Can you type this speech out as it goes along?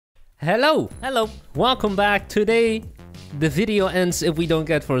Hello! Hello! Welcome back. Today, the video ends if we don't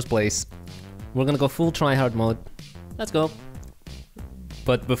get first place. We're gonna go full tryhard mode. Let's go.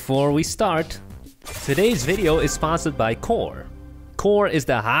 But before we start, today's video is sponsored by Core. Core is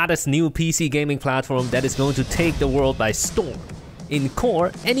the hottest new PC gaming platform that is going to take the world by storm. In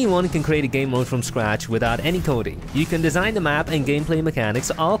Core, anyone can create a game mode from scratch without any coding. You can design the map and gameplay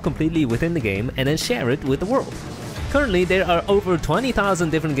mechanics all completely within the game and then share it with the world. Currently, there are over 20,000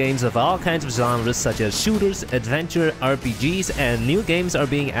 different games of all kinds of genres such as shooters, adventure, RPGs, and new games are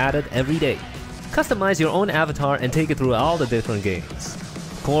being added every day. Customize your own avatar and take it through all the different games.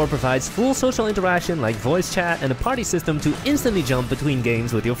 Core provides full social interaction like voice chat and a party system to instantly jump between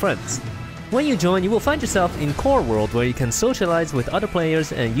games with your friends. When you join, you will find yourself in Core World where you can socialize with other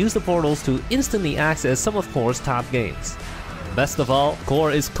players and use the portals to instantly access some of Core's top games. Best of all,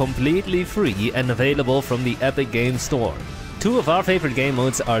 Core is completely free and available from the Epic Games Store. Two of our favorite game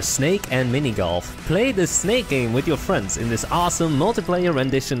modes are Snake and Mini Golf. Play the Snake game with your friends in this awesome multiplayer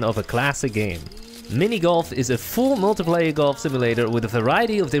rendition of a classic game. Mini Golf is a full multiplayer golf simulator with a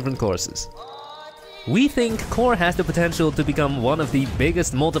variety of different courses. We think Core has the potential to become one of the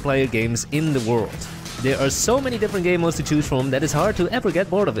biggest multiplayer games in the world. There are so many different game modes to choose from that it's hard to ever get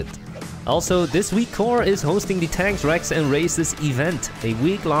bored of it. Also, this week Core is hosting the Tanks, Wrecks and Races event, a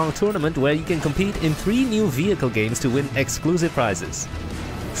week-long tournament where you can compete in 3 new vehicle games to win exclusive prizes.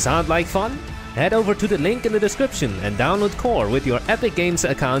 Sound like fun? Head over to the link in the description and download Core with your Epic Games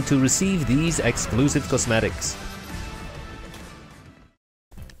account to receive these exclusive cosmetics.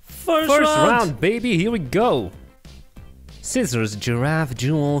 First round, baby, here we go! Scissors, giraffe,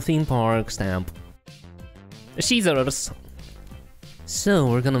 jewel, theme park, stamp. Scissors. So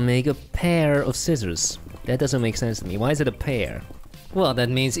we're gonna make a pair of scissors. That doesn't make sense to me. Why is it a pair? Well, that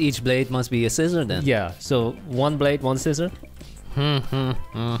means each blade must be a scissor then. Yeah, so one blade, one scissor?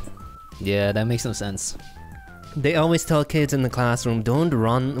 Yeah, that makes no sense. They always tell kids in the classroom, don't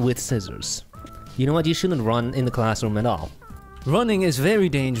run with scissors. You know what? You shouldn't run in the classroom at all. Running is very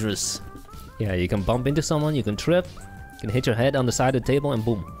dangerous. Yeah, you can bump into someone, you can trip, you can hit your head on the side of the table and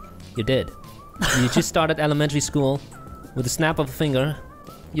boom, you're dead. You just started elementary school, with a snap of a finger,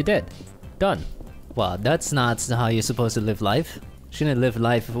 you're dead. Done. Well, that's not how you're supposed to live life. Shouldn't live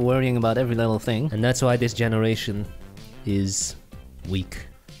life worrying about every little thing. And that's why this generation is weak.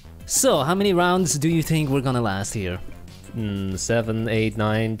 So, how many rounds do you think we're gonna last here? 7, 8,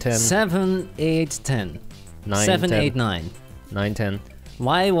 9, 10. 7, 8, 10. 9, 7, 10. 8, 9. 9, 10.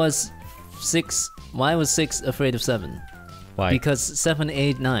 Why was 6 afraid of 7? Why? Because 7,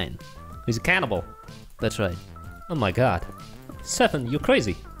 8, 9. He's a cannibal. That's right. Oh my god. 7, you're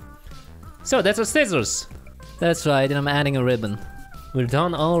crazy. So that's our scissors. That's right, and I'm adding a ribbon. We're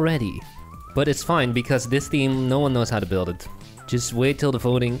done already. But it's fine because this team, no one knows how to build it. Just wait till the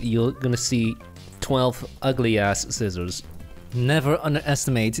voting, you're gonna see 12 ugly ass scissors. Never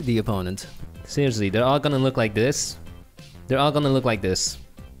underestimate the opponent. Seriously, they're all gonna look like this. They're all gonna look like this.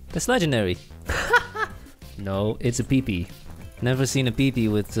 That's legendary. No, it's a PP. Never seen a PP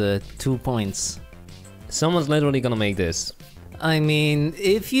with 2 points. Someone's literally gonna make this. I mean,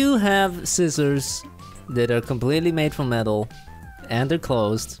 if you have scissors that are completely made from metal and they're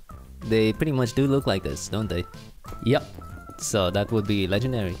closed, they pretty much do look like this, don't they? Yep. So that would be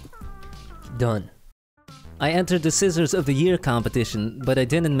legendary. Done. I entered the Scissors of the Year competition, but I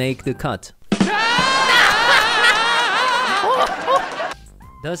didn't make the cut.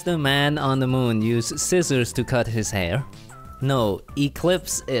 Does the man on the moon use scissors to cut his hair? No,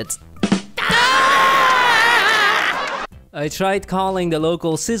 eclipse it. I tried calling the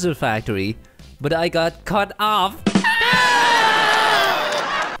local scissor factory, but I got cut off.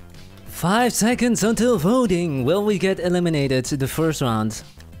 5 seconds until voting. Will we get eliminated the first round?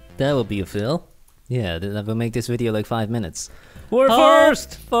 That would be a fail. Yeah, that will make this video like 5 minutes. We're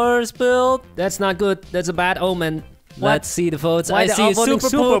first! First build! That's not good. That's a bad omen. Let's see the votes. Why I they see all a voting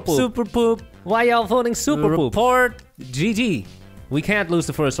super poop, super poop. Why y'all voting super poop? Report GG. We can't lose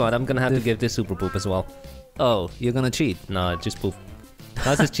the first one. I'm gonna have to give this super poop as well. Oh, you're gonna cheat? No, just poop.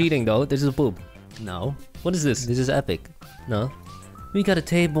 How's this cheating though? This is a poop. No. What is this? This is epic. No. We got a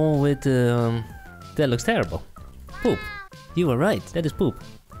table with that looks terrible. Poop. You were right. That is poop.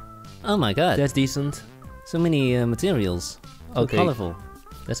 Oh my god. That's decent. So many materials. So Okay. colorful.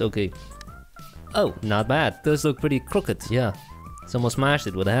 That's okay. Oh, Not bad. those look pretty crooked. Yeah. Someone smashed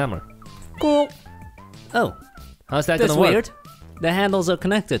it with a hammer. Cool. Oh, How's that that's gonna work? weird. The handles are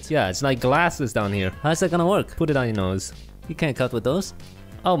connected. Yeah, it's like glasses down here. How's that gonna work? Put it on your nose. You can't cut with those.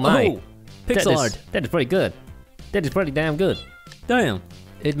 Oh my. Oh, pixel art. That is pretty good. That is pretty damn good. Damn.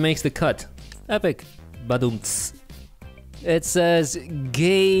 It makes the cut. Epic. Badoomts. It says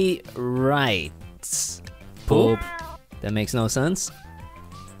gay rights. Poop. That makes no sense.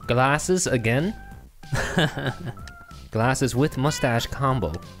 Glasses again. Glasses with mustache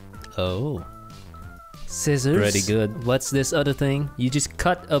combo. Oh. Scissors. Pretty good. What's this other thing? You just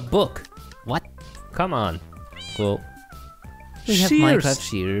cut a book. What? Come on. Cool. We have Shears. Minecraft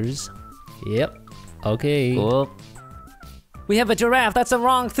shears. Yep. Okay. Cool. We have a giraffe. That's the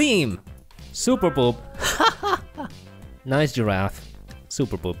wrong theme. Super poop. Nice giraffe.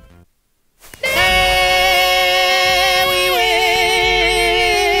 Super poop.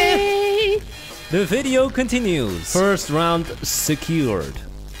 The video continues. First round secured.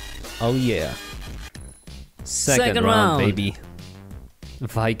 Oh yeah. Second round, baby.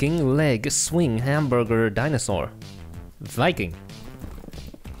 Viking leg swing hamburger dinosaur. Viking.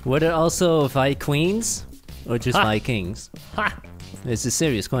 Were there also Vikings? Or just Ha. Vikings? Ha! It's a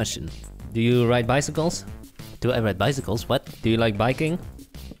serious question. Do you ride bicycles? Do I ride bicycles? What? Do you like biking?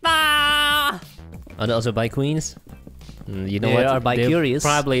 Ah! Are there also bike queens? You know They what? are bi-curious.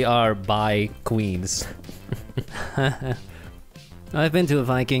 Probably are bi queens. I've been to a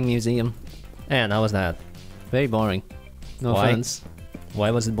Viking museum. And how was that? Very boring. No Why? offense.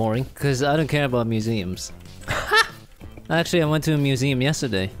 Why was it boring? Because I don't care about museums. Actually, I went to a museum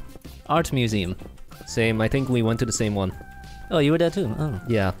yesterday. Art museum. Same. I think we went to the same one. Oh, you were there too? Oh.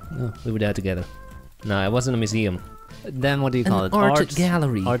 Yeah, we were there together. No, it wasn't a museum. Then what do you call it? Art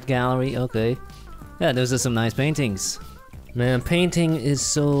gallery. Art gallery, okay. Yeah, those are some nice paintings. Man, painting is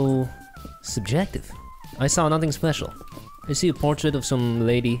so subjective. I saw nothing special. I see a portrait of some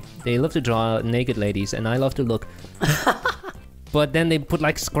lady. They love to draw naked ladies, and I love to look. But then they put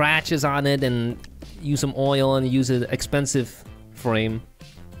like scratches on it and use some oil and use an expensive frame.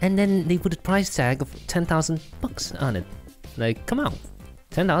 And then they put a price tag of 10,000 bucks on it. Like, come on,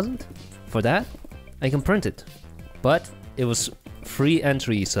 10,000 for that? I can print it. But it was free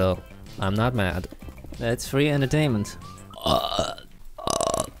entry, so I'm not mad. That's free entertainment.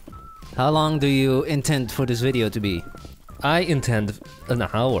 How long do you intend for this video to be? I intend an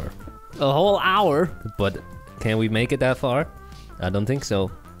hour, A whole hour? but can we make it that far? I don't think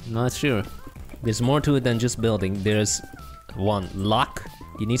so. Not sure. There's more to it than just building. There's one, luck.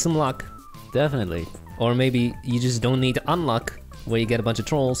 You need some luck. Definitely. Or maybe you just don't need unluck, where you get a bunch of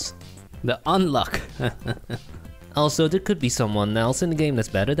trolls. The unluck. Also, there could be someone else in the game that's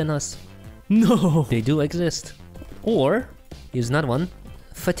better than us. No! They do exist. Or, here's another one,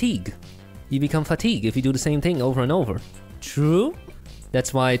 fatigue. You become fatigued if you do the same thing over and over. True?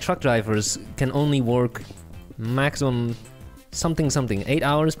 That's why truck drivers can only work maximum something, 8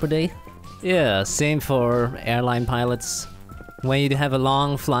 hours per day. Yeah, same for airline pilots. When you have a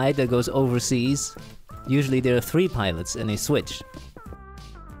long flight that goes overseas, usually there are 3 pilots and they switch.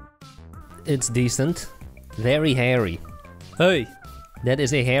 It's decent. Very hairy. Hey! That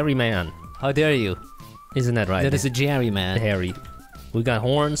is a hairy man. How dare you? Isn't that right? That is a Jerry man. hairy. We got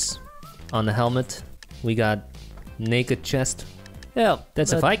horns on the helmet. We got naked chest. Yeah,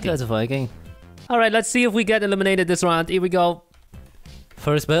 That's a Viking. That's a Viking. Alright, let's see if we get eliminated this round. Here we go.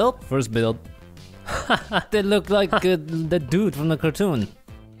 First build? First build. They look like the dude from the cartoon.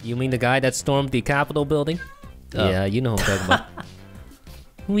 You mean the guy that stormed the Capitol building? Oh. Yeah, you know what I'm talking about.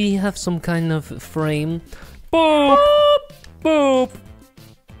 We have some kind of frame. Boop! Boop!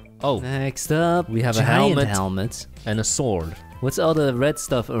 Oh, Next up, We have a giant helmet. and a sword. What's all the red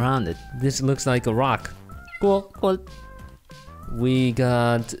stuff around it? This looks like a rock. Cool, cool. We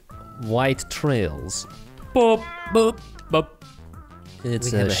got white trails. Boop! Boop. Boop!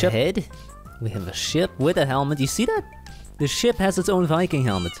 It's We have a a ship. head. We have a ship with a helmet. You see that? The ship has its own Viking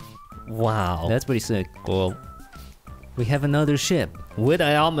helmet. Wow. That's pretty sick. cool. We have another ship. With a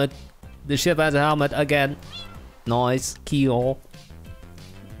helmet. The ship has a helmet again. Nice. Keel.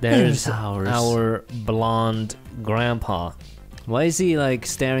 There's ours. our blonde grandpa. Why is he like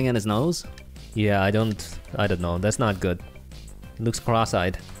staring at his nose? Yeah, I don't know. That's not good. Looks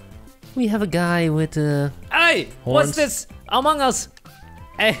cross-eyed. We have a guy with Hey! Horns. What's this? Among Us!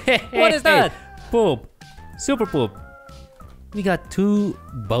 What What is that? Poop. Super poop. We got 2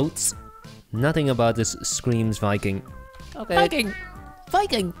 boats. Nothing about this screams Viking. Okay. Viking!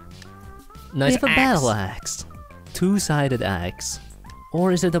 Viking! Nice We have a axe. battle axe. 2-sided axe.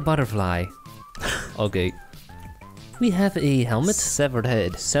 Or is it a butterfly? Okay. We have a helmet. Severed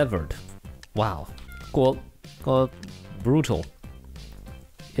head. Severed. Wow. Cool. Cool. Brutal.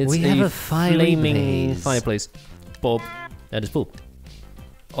 It's We have a fiery flaming blaze. fireplace. Poop. That is poop.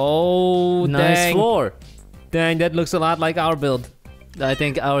 Oh, Nice dang. floor. Dang, that looks a lot like our build. I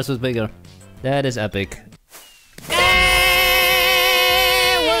think ours was bigger. That is epic. We're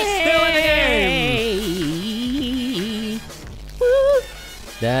still in the game!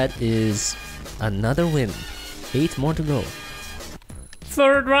 That is another win. 8 more to go.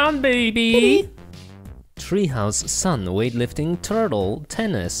 Third round, baby! Treehouse Sun, weightlifting, turtle,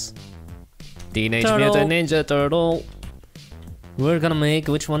 tennis. Teenage Mutant Ninja Turtle. We're gonna make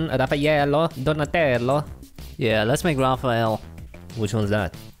which one? Raffaello, Donatello. Yeah, let's make Raphael. Which one's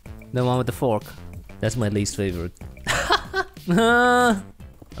that? The one with the fork. That's my least favorite.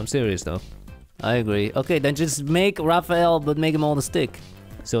 I'm serious though. I agree. Okay, then just make Raphael, but make him hold a stick.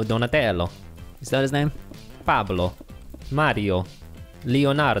 So Donatello, Is that his name? Pablo, Mario,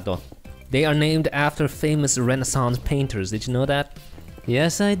 Leonardo. They are named after famous Renaissance painters. Did you know that?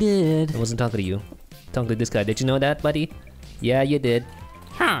 Yes, I did. I wasn't talking to you. Talking to this guy. Did you know that, buddy? Yeah, you did.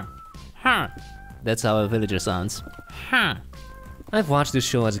 Huh. Huh. That's how a villager sounds. Huh. I've watched this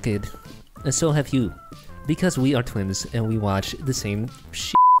show as a kid, and so have you. Because we are twins and we watch the same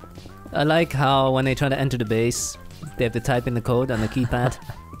shit. I like how when they try to enter the base, they have to type in the code on the keypad.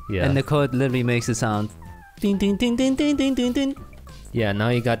 Yeah. And the code literally makes a sound. Ding ding ding ding ding ding ding ding. Yeah, now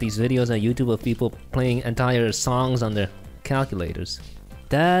you got these videos on YouTube of people playing entire songs on their calculators.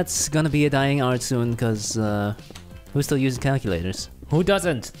 That's gonna be a dying art soon, cause who still uses calculators? Who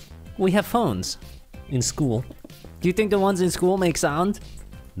doesn't? We have phones. In school? Do you think the ones in school make sound?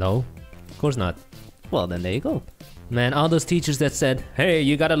 No, of course not. Well, then there you go. Man, all those teachers that said, hey,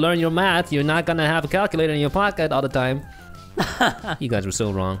 you gotta learn your math, you're not gonna have a calculator in your pocket all the time. You guys were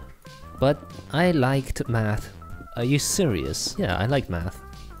so wrong. But I liked math. Are you serious? Yeah, I like math.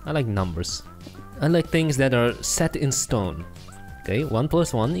 I like numbers. I like things that are set in stone. Okay, 1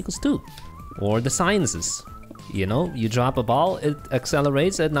 + 1 = 2. Or the sciences. You know, you drop a ball, it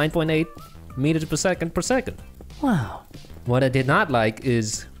accelerates at 9.8 meters per second. Wow. What I did not like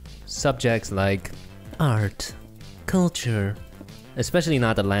is subjects like art, culture, especially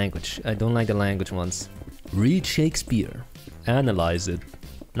not the language. I don't like the language ones. Read Shakespeare. Analyze it.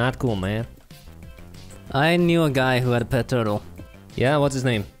 Not cool, man. I knew a guy who had a pet turtle. Yeah, what's his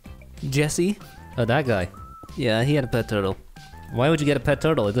name? Jesse? Oh, that guy. Yeah, he had a pet turtle. Why would you get a pet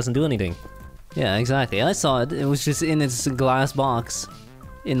turtle? It doesn't do anything. Yeah, exactly. I saw it. It was just in its glass box.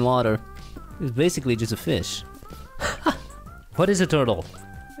 In water. It was basically just a fish. What is a turtle?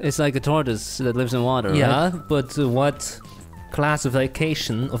 It's like a tortoise that lives in water, Yeah, right? but what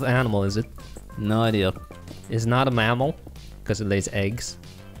classification of animal is it? No idea. It's not a mammal, because it lays eggs.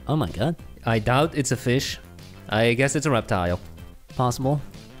 Oh my god. I doubt it's a fish. I guess it's a reptile. Possible.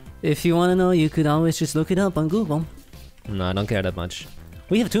 If you want to know, you could always just look it up on Google. No, I don't care that much.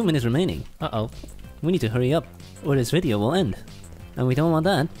 We have 2 minutes remaining. Uh-oh. We need to hurry up, or this video will end. And we don't want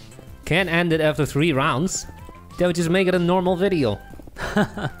that. Can't end it after 3 rounds. That would just make it a normal video.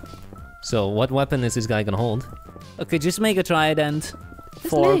 So, what weapon is this guy gonna hold? Okay, just make a trident.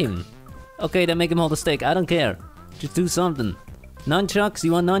 His Fork. name. Okay, then make him hold a stick. I don't care. Just do something. Nunchucks?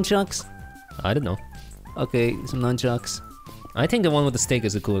 You want nunchucks? I don't know. Okay, some nunchucks. I think the one with the stick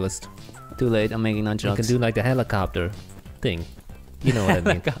is the coolest. Too late, I'm making You nunchucks. can do like the helicopter thing. You know what I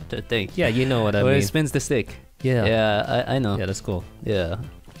mean. Helicopter thing. Yeah, you know what I Where mean. it spins the stick. Yeah. Yeah, I know. Yeah, that's cool. Yeah,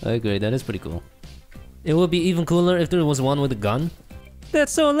 I agree. That is pretty cool. It would be even cooler if there was one with a gun.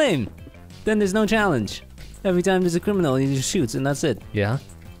 That's so lame. Then there's no challenge. Every time there's a criminal, he just shoots and that's it. Yeah.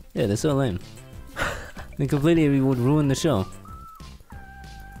 Yeah, that's so lame. It completely would ruin the show.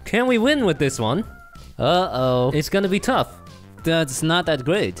 Can we win with this one? Uh-oh. It's gonna be tough. That's not that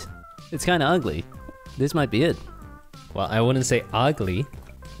great. It's kinda ugly. This might be it. Well, I wouldn't say ugly.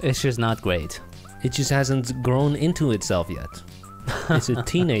 It's just not great. It just hasn't grown into itself yet. It's a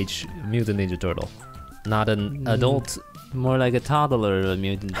teenage Mutant Ninja Turtle, not an adult. More like a toddler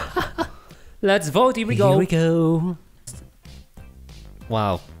mutant. Let's vote, here we go. Here we go.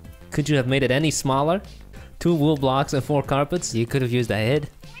 Wow. Could you have made it any smaller? 2 wool blocks and 4 carpets? You could have used a head.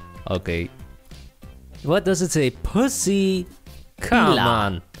 Okay. What does it say? Pussy. Come Pila.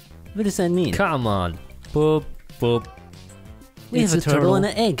 on. What does that mean? Come on. Boop. Boop. We It's have a a turtle turtle. and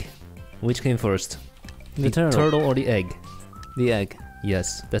an egg. Which came first? The turtle. turtle or the egg? The egg.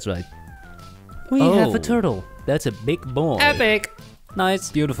 Yes, that's right. We Oh. have a turtle. That's a big boy. Epic!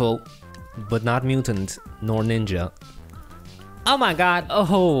 Nice. Beautiful. But not mutant, nor ninja. Oh my god.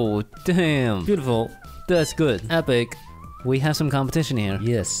 Oh, damn. Beautiful. That's good. Epic. We have some competition here.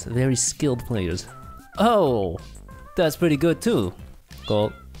 Yes, very skilled players. Oh, that's pretty good too.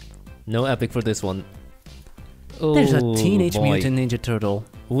 Cool. No epic for this one. There's a Oh, Teenage boy. Mutant Ninja Turtle.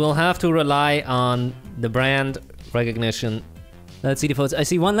 We'll have to rely on the brand recognition. Let's see the photos. I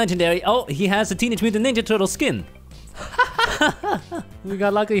see one legendary. Oh, he has a Teenage Mutant Ninja Turtle skin. We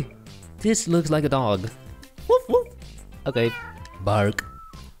got lucky. This looks like a dog. Woof woof. Okay. Bark.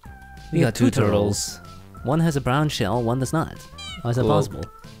 We We got have 2 two turtles. One has a brown shell, one does not. How is that Well, possible?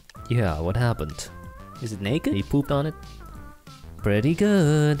 Yeah, what happened? Is it naked? He pooped on it? Pretty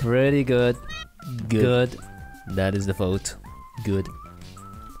good. Pretty good. Good. That is the vote. Good.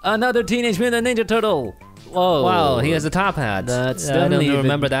 Another Teenage Mutant Ninja Turtle! Whoa. Wow, he has a top hat. That's I don't definitely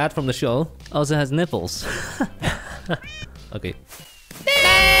remember that from the show. Also has nipples. Okay.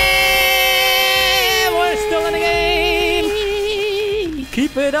 We're still in the game!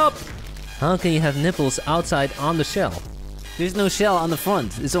 Keep it up! How can you have nipples outside on the shell? There's no shell on the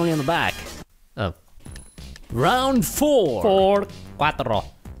front, it's only on the back. Oh. Round 4! Cuatro.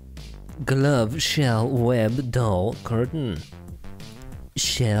 Glove, shell, web, doll, curtain.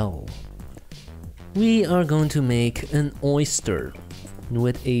 Shell. We are going to make an oyster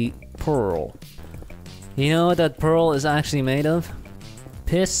with a pearl. You know what that pearl is actually made of?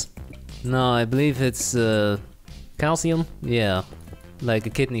 Piss, No, I believe it's, calcium. yeah, like a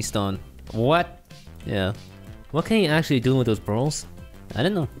kidney stone. What? Yeah. What can you actually do with those pearls? I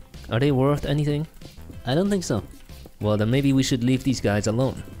don't know. Are they worth anything? I don't think so. Well, then maybe we should leave these guys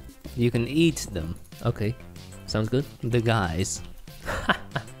alone. You can eat them. Okay, sounds good. The guys.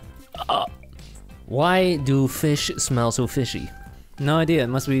 Why do fish smell so fishy? No idea, it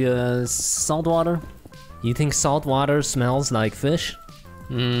must be, salt water? You think salt water smells like fish?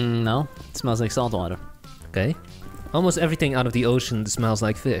 No, it smells like salt water. Okay. Almost everything out of the ocean smells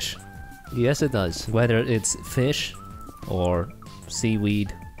like fish. Yes, it does. Whether it's fish or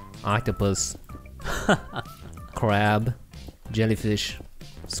seaweed, octopus, crab, jellyfish,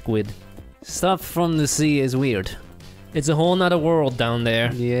 squid. Stuff from the sea is weird. It's a whole nother world down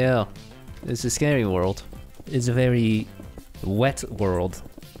there. Yeah, it's a scary world. It's a very wet world.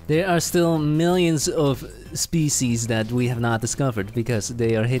 There are still millions of species that we have not discovered because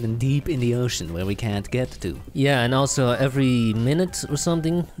they are hidden deep in the ocean where we can't get to. Yeah, and also every minute or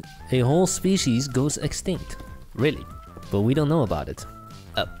something, a whole species goes extinct. Really? But we don't know about it.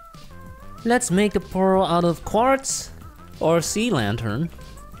 Oh. Let's make a pearl out of quartz. Or sea lantern.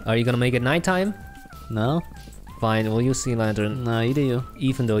 Are you gonna make it nighttime? No? Fine, we'll use sea lantern, No, you do.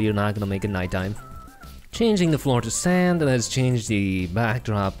 even though you're not gonna make it nighttime. Changing the floor to sand, let's change the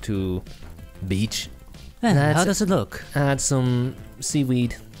backdrop to beach. Man, That's- how does it look? Add some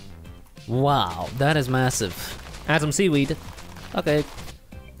seaweed. Wow, that is massive. Add some seaweed. Okay,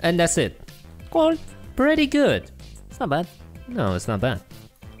 And that's it. Well, pretty good. it's not bad. No, it's not bad.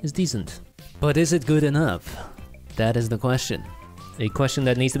 It's decent. But is it good enough? That is the question. A question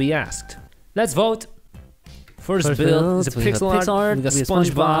that needs to be asked. Let's vote. First, First build is a we have pixel art. We got we have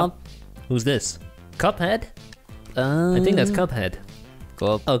SpongeBob. Who's this? Cuphead? I think that's Cuphead.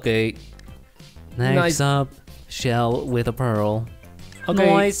 Cool. Okay. Next Nice. up, shell with a pearl.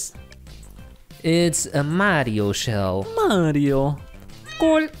 Okay. Nice. It's a Mario shell. Mario.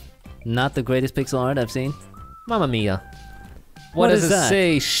 Cool. Not the greatest pixel art I've seen. Mamma mia. What does is it that?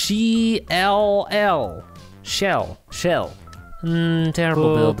 say? Shell. Shell. Shell.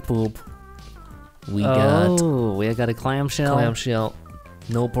 Terrible build poop. We got Oh, we got a clamshell. clamshell.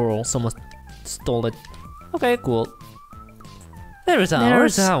 No pearl. Someone stole it. Okay, cool. There's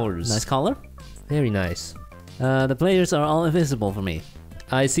ours. There's ours. Nice color. Very nice. The players are all invisible for me.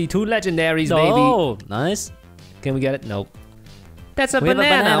 I see two legendaries, baby. Oh, nice. Can we get it? Nope. That's a We have a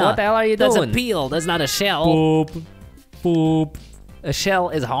banana. banana. What the hell are you That's doing? a peel. That's not a shell. Poop. Poop. A shell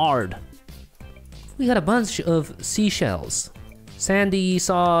is hard. We got a bunch of seashells. Sandy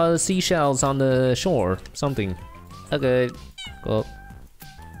saw seashells on the shore. Something. Okay. Cool.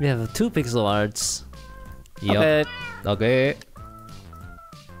 We have 2 pixel arts. Yep. Okay. Okay.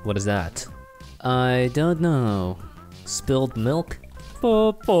 What is that? I don't know. Spilled milk?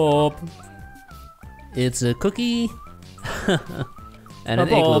 Pop, pop. It's a cookie. And an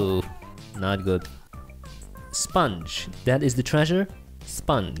Pop. igloo. Not good. Sponge. That is the treasure?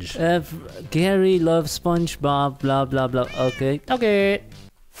 Sponge. Gary loves SpongeBob, blah blah blah. Okay. Okay.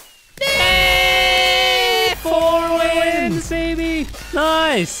 Yay! 4 wins, baby!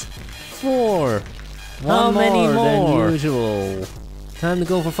 Nice! 4. How One many more? than usual. Time to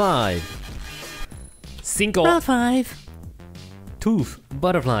go for 5. Cinco. Round 5. Tooth.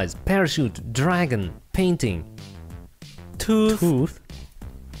 Butterflies. Parachute. Dragon. Painting. Tooth.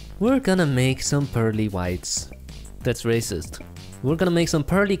 We're gonna make some pearly whites. That's racist. We're gonna make some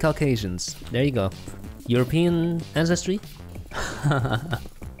pearly Caucasians. There you go. European ancestry?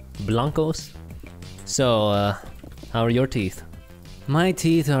 Blancos? So, how are your teeth? My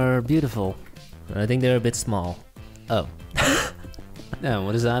teeth are beautiful. I think they're a bit small. Oh. Yeah,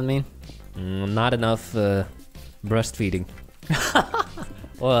 what does that mean? Not enough breastfeeding.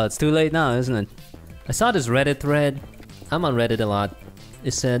 Well, it's too late now, isn't it? I saw this Reddit thread. I'm on Reddit a lot.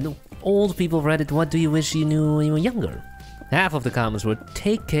 It said, old people Reddit, what do you wish you knew when you were younger? Half of the comments were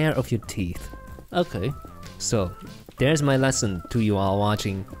take care of your teeth. Okay. So, there's my lesson to you all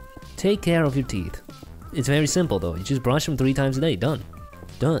watching. Take care of your teeth. It's very simple though. You just brush them 3 times a day. Done.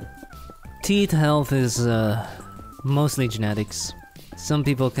 Done. Teeth health is mostly genetics. Some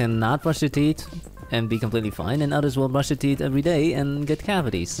people can not brush their teeth and be completely fine, and others will brush their teeth every day and get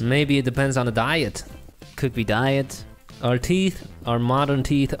cavities. Maybe it depends on the diet. Could be diet. Our teeth, our modern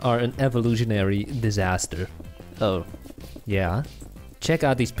teeth, are an evolutionary disaster. Oh. Yeah. Check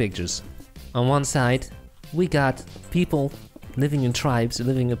out these pictures. On one side, we got people living in tribes,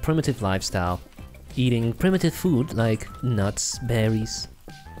 living a primitive lifestyle, eating primitive food like nuts, berries.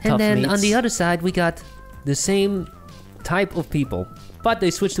 And then on the other side, we got the same type of people, but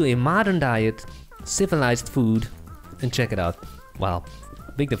they switched to a modern diet, civilized food, and check it out. Wow,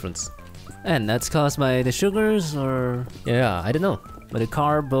 big difference. And that's caused by the sugars or Yeah, I don't know. by the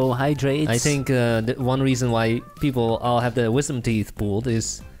carbohydrates? I think the one reason why people all have the wisdom teeth pulled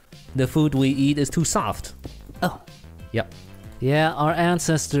is the food we eat is too soft. Oh. Yep. Yeah, our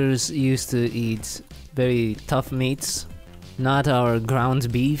ancestors used to eat very tough meats, not our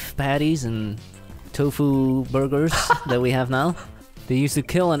ground beef patties and tofu burgers that we have now. They used to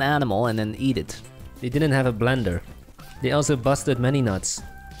kill an animal and then eat it. They didn't have a blender. They also busted many nuts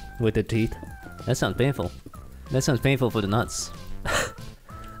with their teeth. That sounds painful. That sounds painful for the nuts.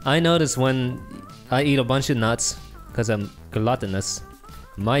 I notice when I eat a bunch of nuts, because I'm gluttonous,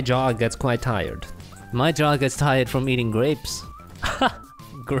 my jaw gets quite tired. My jaw gets tired from eating grapes.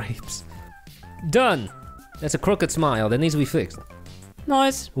 Grapes. Done! That's a crooked smile, that needs to be fixed.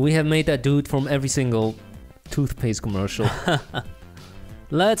 Nice. We have made that dude from every single toothpaste commercial.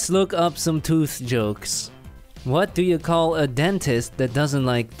 Let's look up some tooth jokes. What do you call a dentist that doesn't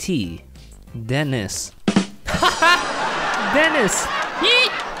like tea? Dennis. Dennis!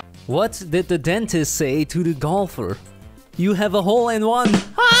 What did the dentist say to the golfer? You have a hole in one.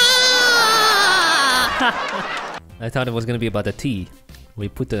 I thought it was gonna be about the tea. We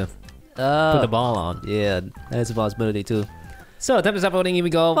put the ball on. Yeah, that's a possibility too. So, time to stop voting, here we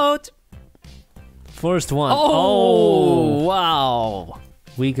go. Vote. First one. Oh, wow.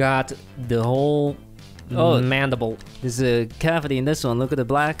 We got the whole mandible. There's a cavity in this one. Look at the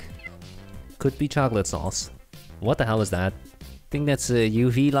black. Could be chocolate sauce. What the hell is that? I think that's a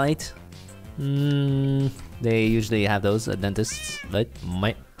UV light. They usually have those at dentists, right?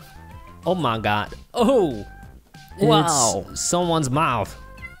 Oh my god. Oh! Wow. It's someone's mouth.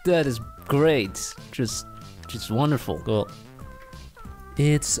 That is great. Just wonderful. Cool.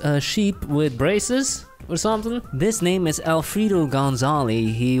 It's a sheep with braces or something? This name is Alfredo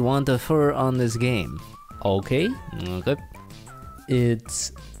Gonzali. He won the fur on this game. Okay. Okay.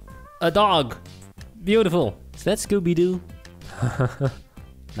 It's a dog. Beautiful. Is that Scooby-Doo?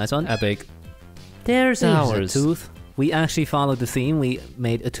 Nice one. Epic. There's There's ours. a tooth. We actually followed the theme. We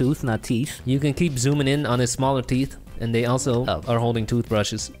made a tooth, not teeth. You can keep zooming in on his smaller teeth, and they also are holding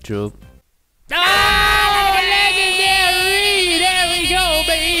toothbrushes. True. Legendary! There we go,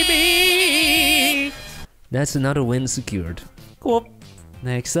 baby! That's another win secured. Cool.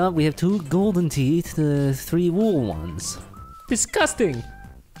 Next up, we have 2 golden teeth, the 3 wool ones. Disgusting!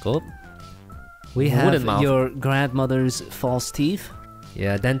 Cool. We Wooden have mouth. your grandmother's false teeth.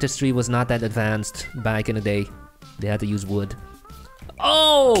 Yeah, dentistry was not that advanced back in the day. They had to use wood.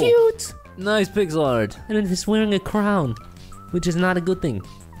 Oh! Cute! Nice pixel art. And then he's wearing a crown, which is not a good thing.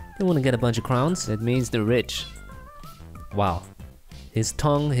 They want to get a bunch of crowns. That means they're rich. Wow. His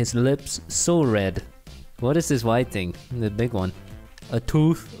tongue, his lips, so red. What is this white thing? The big one. A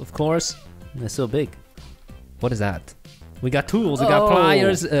tooth, of course. That's so big. What is that? We got tools, we got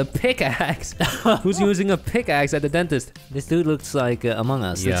pliers, a pickaxe. Who's using a pickaxe at the dentist? This dude looks like Among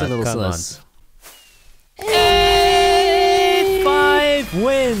Us. Yeah, It's a little come sus. Hey, 5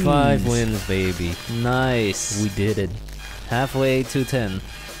 wins! 5 wins, baby. Nice. We did it. Halfway to 10.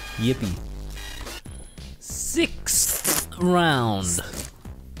 Yippee. 6th round.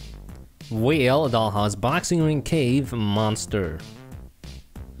 Whale, dollhouse, boxing ring, cave, monster.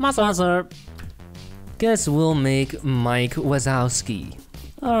 Monster. Guess we'll make Mike Wazowski.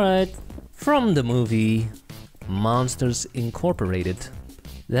 Alright. From the movie Monsters Incorporated.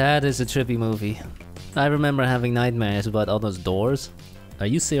 That is a trippy movie. I remember having nightmares about all those doors. Are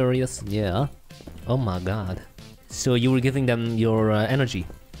you serious? Yeah. Oh my god. So you were giving them your energy.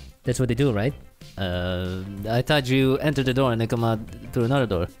 That's what they do, right? I thought you enter the door and they come out through another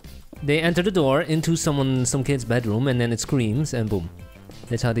door. They enter the door into some kid's bedroom and then it screams and boom.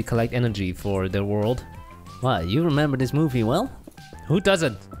 That's how they collect energy for their world. Wow, you remember this movie well? Who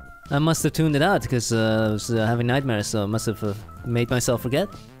doesn't? I must have tuned it out because I was having nightmares, so I must have made myself forget.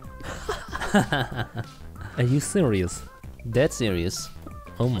 Are you serious? Dead serious.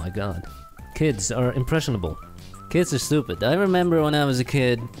 Oh my god. Kids are impressionable. Kids are stupid. I remember when I was a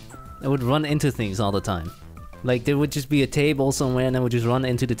kid, I would run into things all the time. Like there would just be a table somewhere and I would just run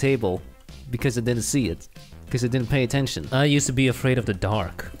into the table because I didn't see it. Because I didn't pay attention. I used to be afraid of the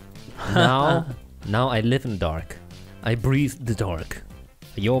dark. Now I live in the dark. I breathe the dark.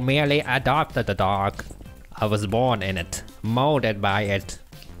 You merely adopted the dark. I was born in it, molded by it.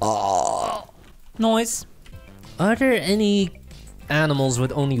 Oh, noise. Are there any animals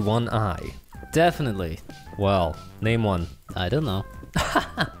with only one eye? Definitely. Well, name one. I don't know.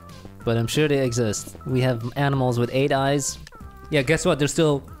 But I'm sure they exist. We have animals with 8 eyes. Yeah, guess what? They're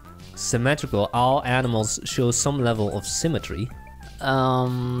still symmetrical. All animals show some level of symmetry.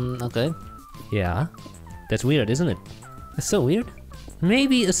 Okay. Yeah. That's weird, isn't it? It's so weird.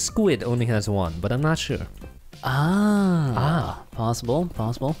 Maybe a squid only has one, but I'm not sure.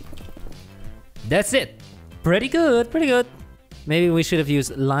 Possible. That's it. Pretty good. Maybe we should have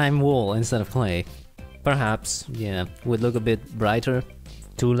used lime wool instead of clay. Perhaps. Yeah, would look a bit brighter.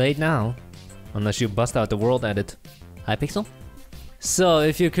 Too late now. Unless you bust out the world edit. Hypixel? So,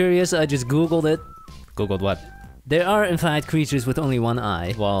 if you're curious, I just googled it. Googled what? There are in fact creatures with only one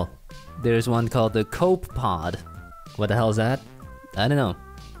eye. Well, There's one called the copepod. what the hell is that? I don't know.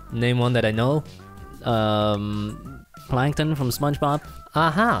 Name one that I know. Plankton from SpongeBob.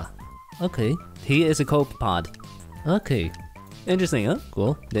 Aha. Okay. He is a copepod. Okay. Interesting, huh?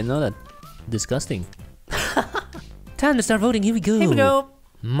 Cool. Didn't know that. Disgusting. Time to start voting. Here we go. Here we go.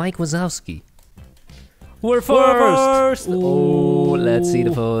 Mike Wazowski. We're first. Oh, let's see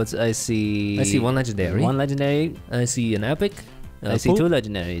the votes. I see one legendary. One legendary. I see an epic. I see 2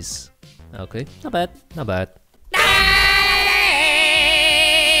 legendaries. Okay. Not bad. Not bad.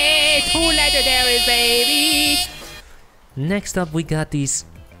 2 legendaries, baby. Next up, we got these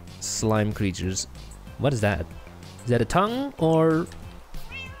slime creatures. What is that? Is that a tongue or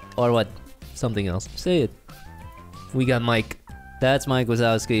what? something else? Say it. We got Mike. That's Mike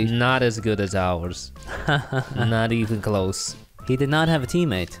Wazowski. Not as good as ours. Not even close. He did not have a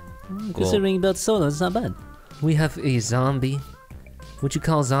teammate. Considering he built solo, it's not bad. We have a zombie. Would you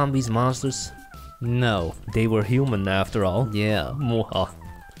call zombies monsters? No. They were human after all. Yeah. Mwaha.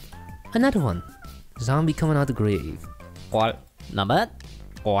 Another one. Zombie coming out the grave. All. Not bad.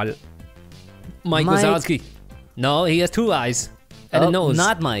 All. Mike Wazowski. No, he has 2 eyes. And a nose.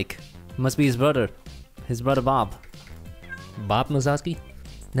 Not Mike. Must be his brother. His brother Bob. Bob Wazowski?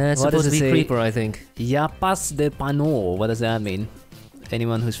 Nah, it's What does supposed to it be say? Creeper, I think. Ya passe de panneau. What does that mean?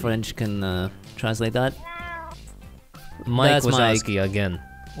 Anyone who's French can translate that? Mike That's Wazowski again.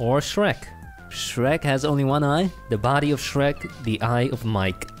 Or Shrek. Shrek has only 1 eye? The body of Shrek, the eye of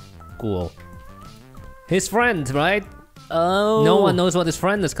Mike. Cool. His friend, right? Oh. No one knows what his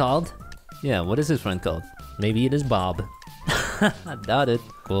friend is called. Yeah, what is his friend called? Maybe it is Bob. I doubt it.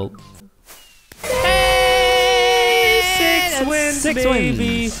 Cool. Hey, 6 wins, 6 baby.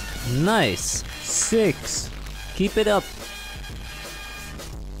 wins. Nice. 6. Keep it up.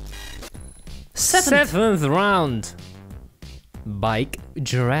 7th round. Bike,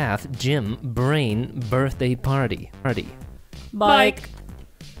 giraffe, gym, brain, birthday party. Bike.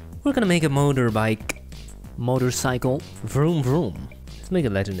 We're gonna make a motorbike. Motorcycle. Vroom vroom. Let's make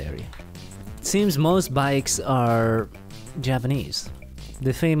it legendary. It seems most bikes are Japanese.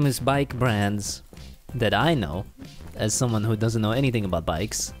 The famous bike brands that I know, as someone who doesn't know anything about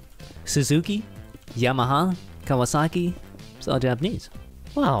bikes, Suzuki, Yamaha, Kawasaki, it's all Japanese.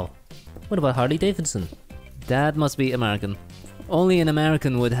 Wow. What about Harley Davidson? That must be American. Only an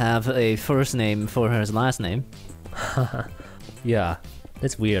American would have a first name for his last name. Yeah,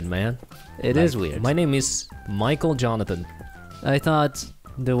 that's weird, man. It is weird. My name is Michael Jonathan. I thought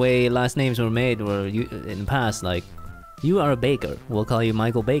the way last names were made were in the past, like, you are a baker, we'll call you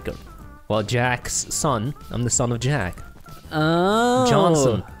Michael Baker. Well, Jack's son. I'm the son of Jack. Oh.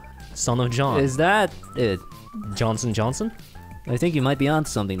 Johnson. Son of John. Is that it? Johnson? I think you might be onto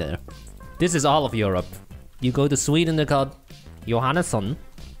something there. This is all of Europe. You go to Sweden, they're called Johannesson.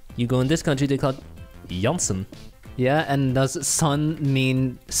 You go in this country, they're called Jansson. Yeah, and does son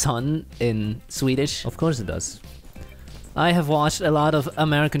mean son in Swedish? Of course it does. I have watched a lot of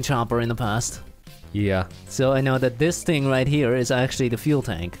American Chopper in the past, Yeah. so I know that this thing right here is actually the fuel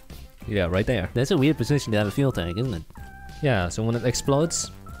tank. Yeah, right there. That's a weird position to have a fuel tank, isn't it? Yeah, so when it explodes,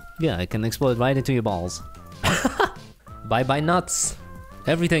 Yeah, it can explode right into your balls. bye-bye nuts.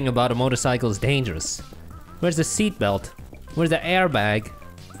 Everything about a motorcycle is dangerous. Where's the seatbelt? Where's the airbag?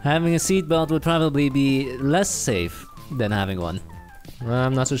 Having a seatbelt would probably be less safe than having one.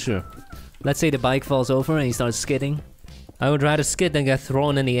 I'm not so sure. Let's say the bike falls over and he starts skidding. I would rather skid than get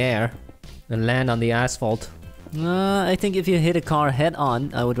thrown in the air and land on the asphalt. I think if you hit a car head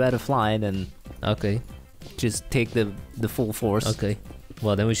on, I would rather fly than Okay. just take the full force. Okay.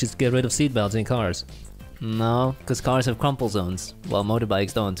 Well, then we should get rid of seatbelts in cars. No, because cars have crumple zones, while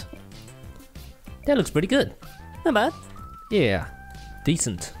motorbikes don't. That looks pretty good. Not bad. Yeah.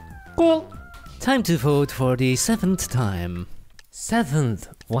 Decent. Cool. Time to vote for the 7th time. 7th.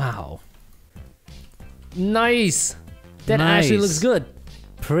 Wow. Nice. That Nice. actually looks good.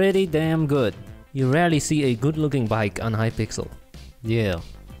 Pretty damn good. You rarely see a good-looking bike on Hypixel Yeah.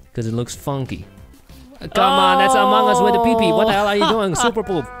 because it looks funky. Come on, that's Among Us with a PP. What the hell are you doing, Super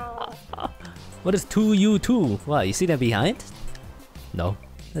Poop? What is 2U2? Wow, you see that behind? No.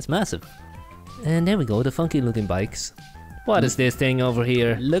 That's massive. And there we go, the funky-looking bikes. What is this thing over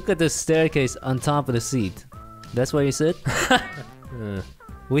here? Look at the staircase on top of the seat. That's where you sit?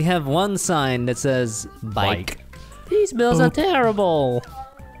 We have one sign that says bike. These bills are terrible.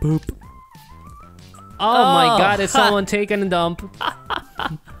 Boop. Oh my god, is someone taking a dump?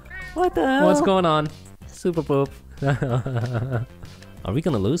 What the hell? What's going on? Super poop. Are we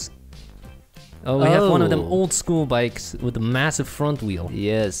gonna lose? Oh, we have one of them old school bikes with a massive front wheel.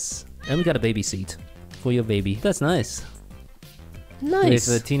 Yes. And we got a baby seat for your baby. That's nice. Nice.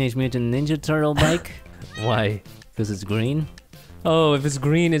 With a Teenage Mutant Ninja Turtle bike. Why? Because it's green. Oh, if it's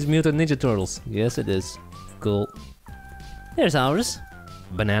green, it's Mutant Ninja Turtles. Yes, it is. Cool. There's ours.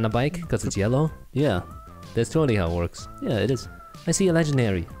 Banana bike, because it's yellow. Yeah. That's totally how it works. Yeah, it is. I see a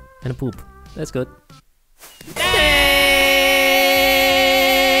legendary and a poop. That's good.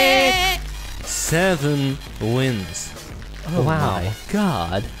 7 wins. Oh Wow. my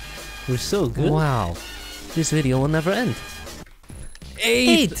god. We're so good. Wow. This video will never end.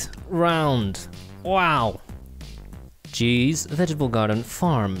 8th round. Wow. Cheese, vegetable garden,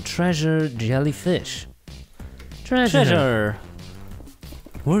 farm, treasure, jellyfish. Treasure.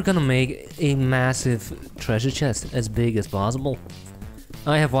 We're gonna make a massive treasure chest as big as possible.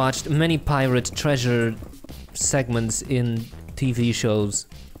 I have watched many pirate treasure segments in TV shows,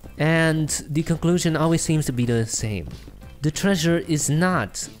 and the conclusion always seems to be the same. The treasure is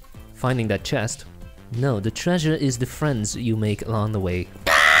not finding that chest. No, the treasure is the friends you make along the way.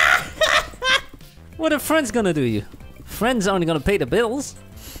 What are friends gonna do you? Friends aren't gonna pay the bills.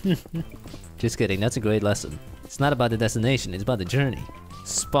 Just kidding, that's a great lesson. It's not about the destination, it's about the journey.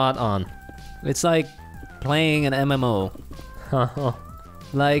 Spot on. It's like playing an MMO.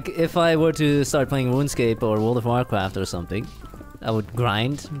 Like, if I were to start playing RuneScape or World of Warcraft or something, I would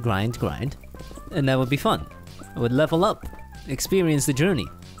grind, and that would be fun. I would level up, experience the journey.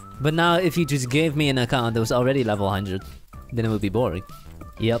 But now, if you just gave me an account that was already level 100, then it would be boring.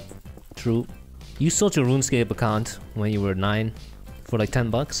 Yep, true. You sold your RuneScape account when you were 9 for like 10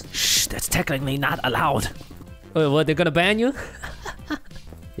 bucks. Shh, that's technically not allowed. Oh, what, they're gonna ban you?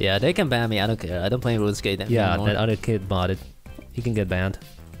 Yeah, they can ban me, I don't care. I don't play RuneScape anymore. Yeah, that other kid bought it. He can get banned.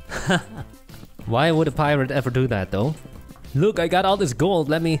 Why would a pirate ever do that though? Look, I got all this gold,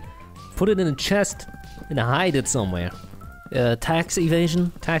 let me put it in a chest and hide it somewhere. Tax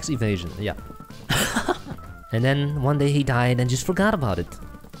evasion? Tax evasion, yeah. And then one day he died and just forgot about it.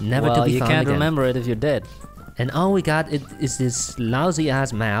 Never to be found you can't again. remember it if you're dead. And all we got is this lousy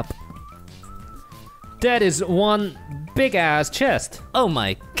ass map. That is one big ass chest. Oh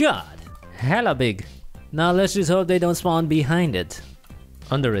my god! Hella big. Now let's just hope they don't spawn behind it.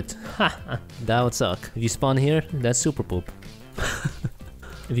 Under it. That would suck. If you spawn here, that's super poop.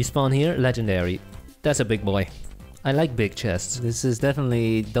 If you spawn here, legendary. That's a big boy. I like big chests. This is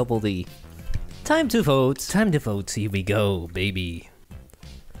definitely double D. Time to vote. Time to vote. Here we go, baby.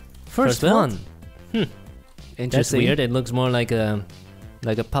 First build? one. That's Interesting. weird. It looks more like a...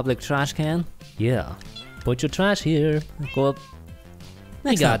 Like a public trash can. Yeah. Put your trash here. Go up.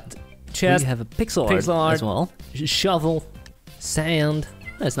 We Next got up, chest, we have a pixel pixel art. as well. shovel, sand.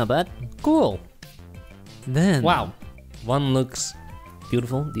 That's not bad. Cool. Then Wow. One looks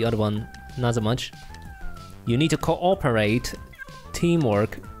beautiful, the other one not so much. You need to cooperate,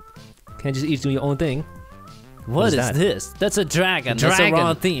 teamwork. Can't just each do your own thing. What is that? this? That's a dragon. That's a Dragon.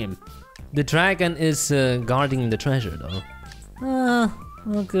 wrong theme. The dragon is guarding the treasure, though.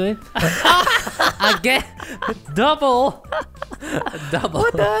 Okay. Again, double. Double.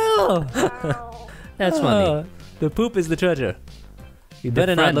 What the hell? That's funny. The poop is the treasure. You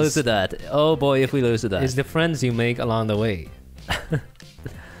better not friends. lose to that. Oh boy, if we lose to that. It's the friends you make along the way.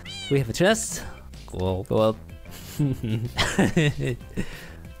 We have a chest. Cool. Go up.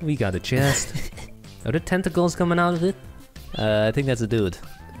 We got a chest. Are there tentacles coming out of it? I think that's a dude.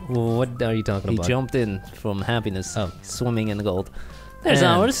 What are you talking He about? jumped in from happiness, Oh. swimming in the gold. There's And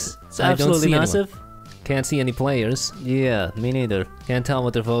ours. It's I don't absolutely see anyone. massive. Can't see any players. Yeah, me neither. Can't tell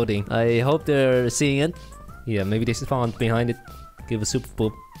what they're voting. I hope they're seeing it. Yeah, maybe they spawned behind it. Give a super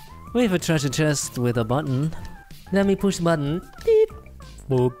poop. We have a treasure chest with a button. Let me push the button. Beep.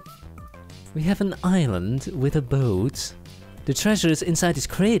 Boop. We have an island with a boat. The treasure is inside this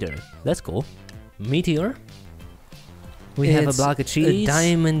crater. That's cool. Meteor. We have a block of cheese. A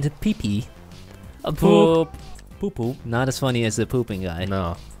diamond pee-pee. A poop. Poop poop. Not as funny as the pooping guy.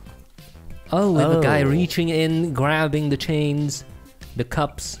 No. Oh, we have a guy reaching in, grabbing the chains, the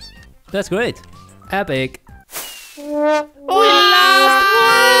cups. That's great. Epic. We lost!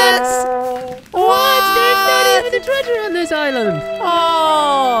 What? There's not even a treasure on this island!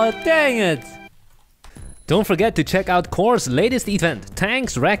 Oh, dang it! Don't forget to check out Core's latest event,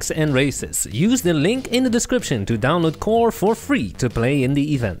 Tanks, Wrecks and Races. Use the link in the description to download Core for free to play in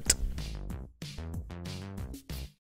the event.